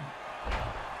long.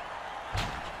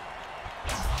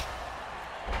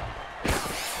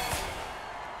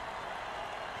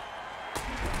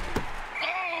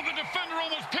 Oh, the defender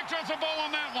almost picked off the ball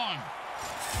on that one.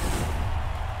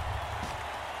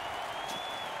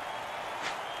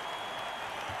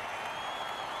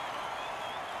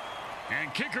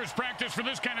 And kickers practice for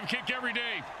this kind of kick every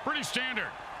day. Pretty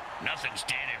standard. Nothing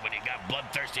standard when you got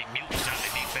bloodthirsty mutants on the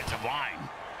defensive line.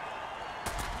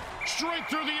 Straight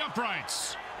through the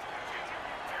uprights.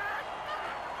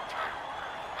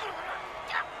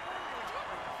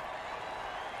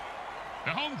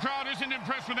 The home crowd isn't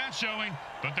impressed with that showing,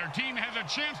 but their team has a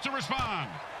chance to respond.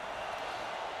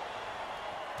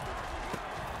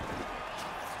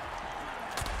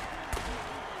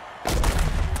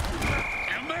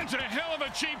 And that's a hell of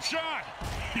a cheap shot.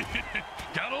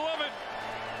 Gotta love it.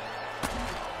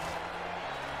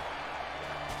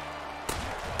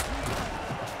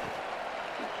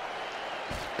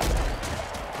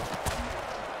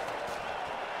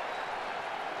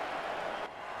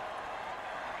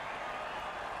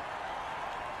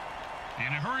 In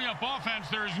a hurry-up offense,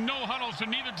 there is no huddle, so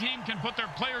neither team can put their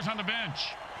players on the bench.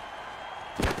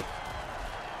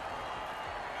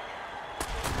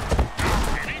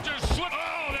 And he just slipped.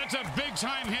 Oh, that's a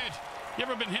big-time hit. You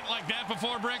ever been hit like that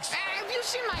before, Bricks? Have you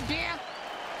seen my beer?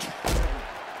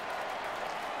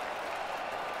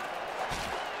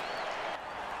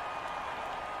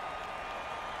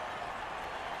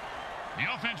 The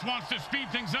offense wants to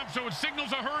speed things up, so it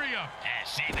signals a hurry-up.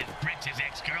 Same as Bricks'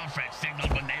 ex-girlfriend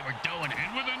signaled when they were doing it.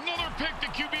 And with another pick, the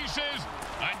QB says,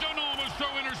 I don't almost throw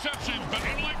interceptions, but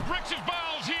unlike Bricks'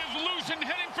 bowels, he is loose and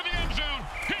heading for the end zone.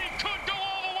 He could go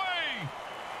all the way.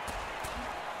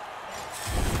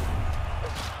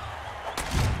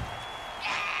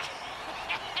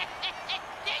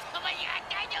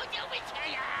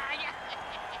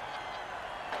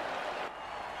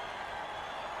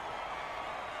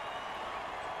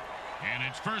 And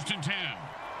it's 1st and 10.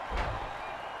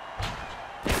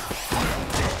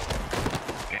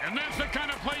 And that's the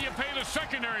kind of play you pay the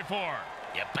secondary for.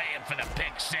 You pay him for the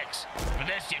pick six. For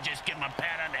this, you just give him a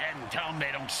pat on the head and tell them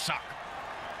they don't suck.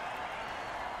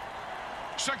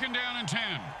 2nd down and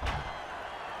 10.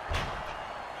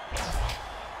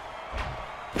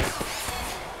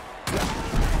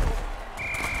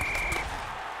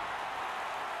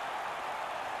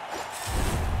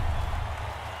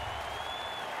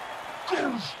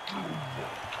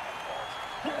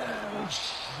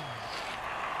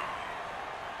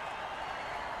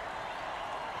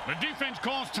 The defense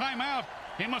calls timeout.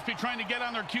 They must be trying to get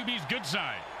on their QB's good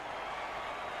side.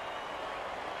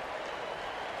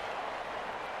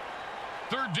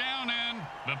 3rd down, and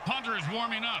the punter is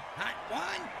warming up. Hot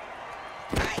one.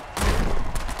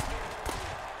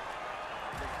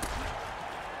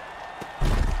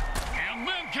 And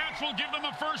then Cats will give them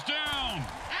a 1st down.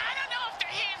 I don't know if they're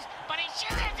his, but he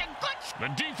sure has a good... The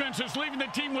defense is leaving the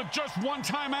team with just one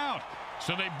timeout,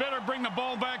 so they better bring the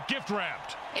ball back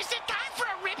gift-wrapped. Is it time for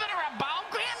a ribbon or a ball,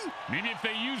 Grim? Maybe if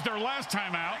they used their last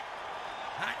timeout.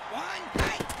 Hot one.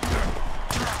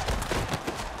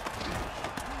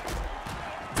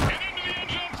 And into the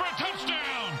end zone for a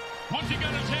touchdown. Once he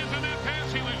got his hands on that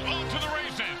pass, he was off to the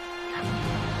races.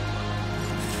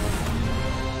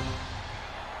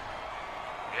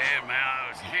 Yeah,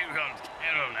 man, he's on the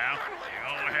kettle now.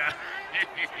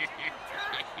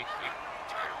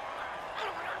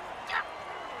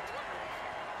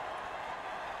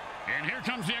 And here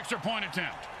comes the extra point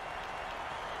attempt.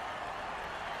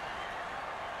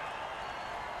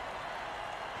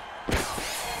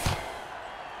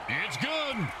 It's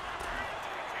good.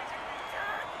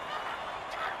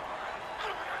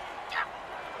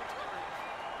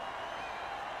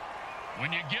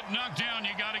 When you get knocked down,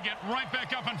 you got to get right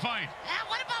back up and fight.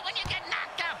 What about when you get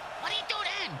knocked up? What do you do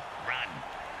then?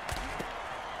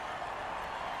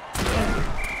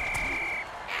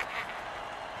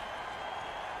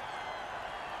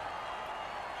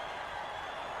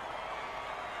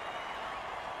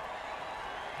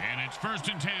 And it's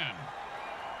 1st and 10.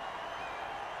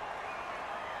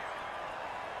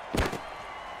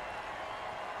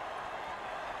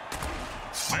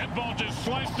 That ball just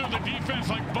sliced through the defense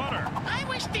like butter. I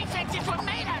wish defenses were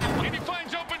made out of wood. And he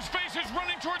finds open spaces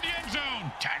running toward the end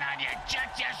zone. Turn on your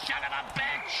jets, you son of a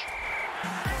bitch!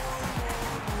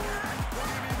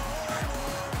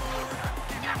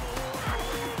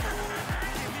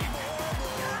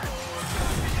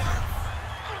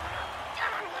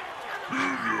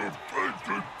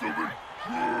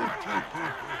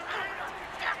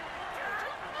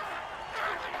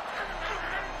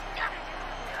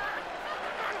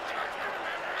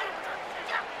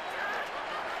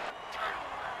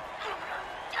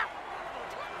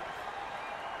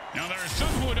 Now, there are some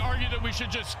who would argue that we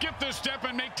should just skip this step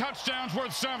and make touchdowns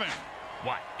worth 7.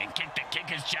 What, and kick the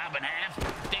kicker's job in half?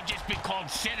 They'd just be called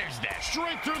sitters then.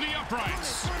 Straight through the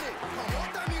uprights.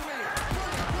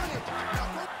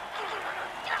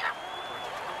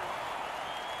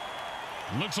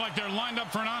 Looks like they're lined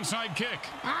up for an onside kick.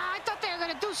 I thought they were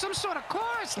going to do some sort of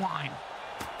chorus line.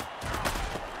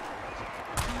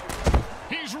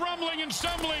 He's rumbling and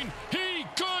stumbling. He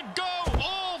could go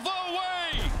all the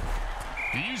way.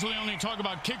 You usually only talk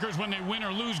about kickers when they win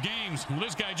or lose games. Well,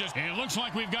 this guy just... It looks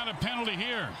like we've got a penalty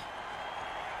here.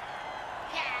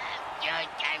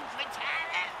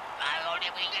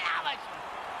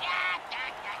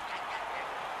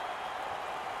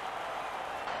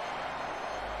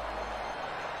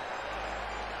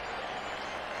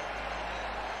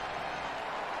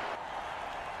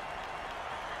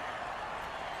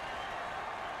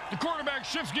 The quarterback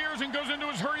shifts gears and goes into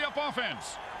his hurry-up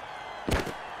offense.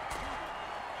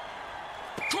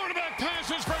 Quarterback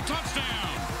passes for a touchdown.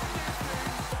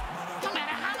 No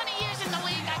matter how many years in the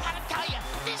league, I gotta tell you,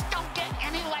 this don't get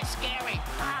any less scary.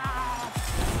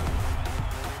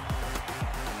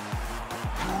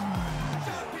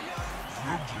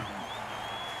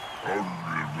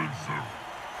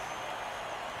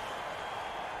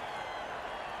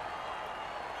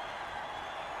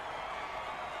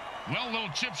 Well, little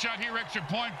chip shot here, extra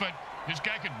point, but this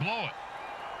guy could blow it.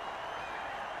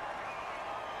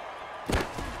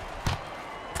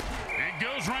 It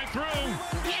goes right through.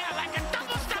 Yeah, like a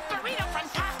double-stuffed burrito from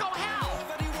Taco Hell.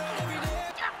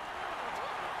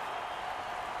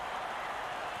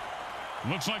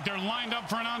 Looks like they're lined up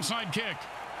for an onside kick.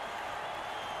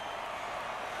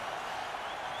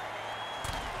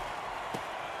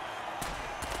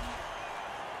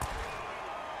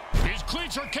 His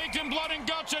cleats are caked in blood and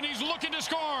guts, and he's looking to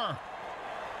score.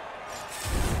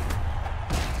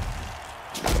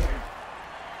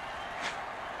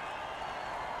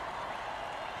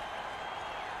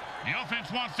 The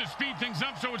offense wants to speed things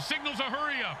up, so it signals a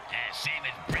hurry-up. Same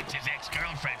as Britz's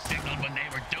ex-girlfriend signaled when they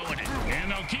were doing it.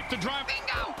 And they'll keep the drive.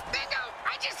 Bingo! Bingo!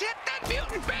 I just hit that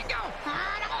mutant bingo!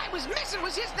 And all I was missing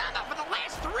was his number for the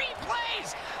last 3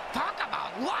 plays. Talk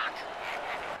about luck!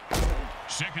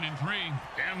 2nd and 3.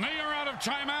 And they are out of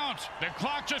timeout. The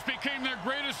clock just became their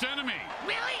greatest enemy.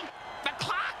 Really? The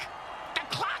clock? The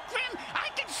clock, Grim? I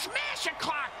can smash a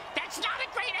clock. That's not a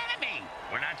great enemy.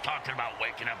 We're not talking about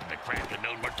waking up at the crack of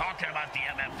noon. We're talking about the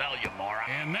MFL, you moron.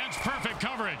 And that's perfect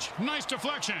coverage. Nice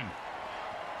deflection.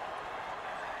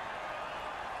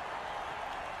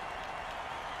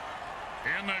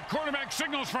 And the quarterback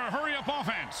signals for a hurry-up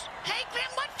offense. Hey,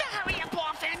 Grim, what's the hurry-up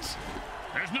offense?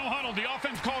 There's no huddle. The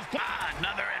offense calls...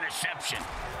 Another interception.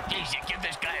 Geez, you give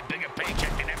this guy a bigger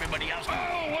paycheck than everybody else.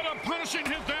 Oh, what a punishing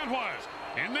hit that was.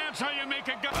 And that's how you make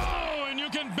a guy... Oh, and you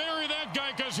can bury that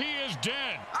guy because he is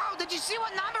dead. Oh, did you see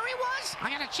what number he was? I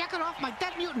gotta check it off my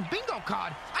Dead Mutant bingo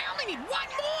card. I only need 1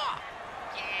 more.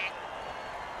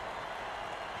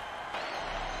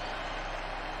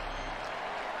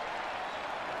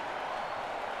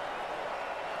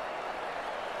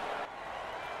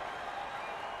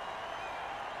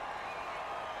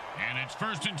 And it's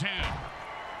 1st and 10.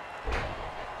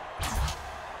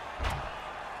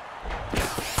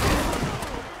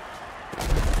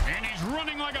 And he's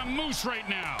running like a moose right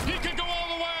now. He could go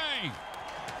all the way.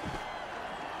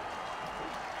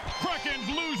 Krakens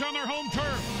lose on their home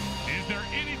turf. Is there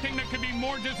anything that could be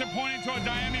more disappointing to a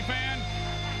Diami fan?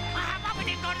 Well, how about when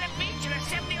you go to the beach and a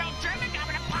 70-year-old German guy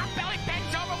with a pot-belly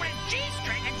bends over with a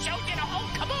G-string and shows you the whole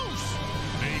caboose?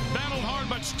 They battled hard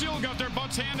but still got their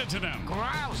butts handed to them.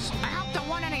 Gross. I hope there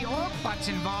weren't any orc butts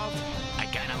involved. I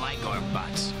kind of like our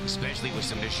butts, especially with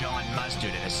some Dijon mustard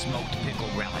and a smoked pickle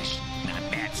relish. Now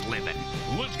that's living.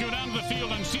 Let's go down to the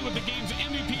field and see what the game's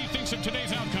MVP thinks of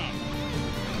today's outcome.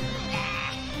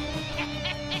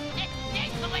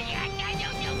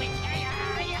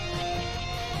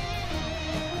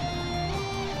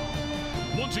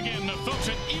 Once again, the folks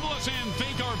at Evil SN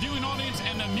thank our viewing audience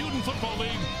and the Mutant Football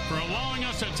League for allowing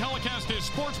us to telecast this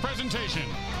sports presentation.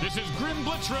 This is Grim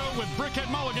Blitzrow with Brickhead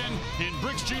Mulligan and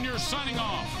Bricks Jr. signing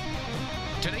off.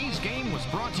 Today's game was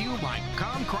brought to you by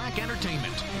Comcrack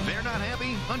Entertainment. They're not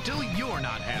happy until you're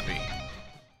not happy.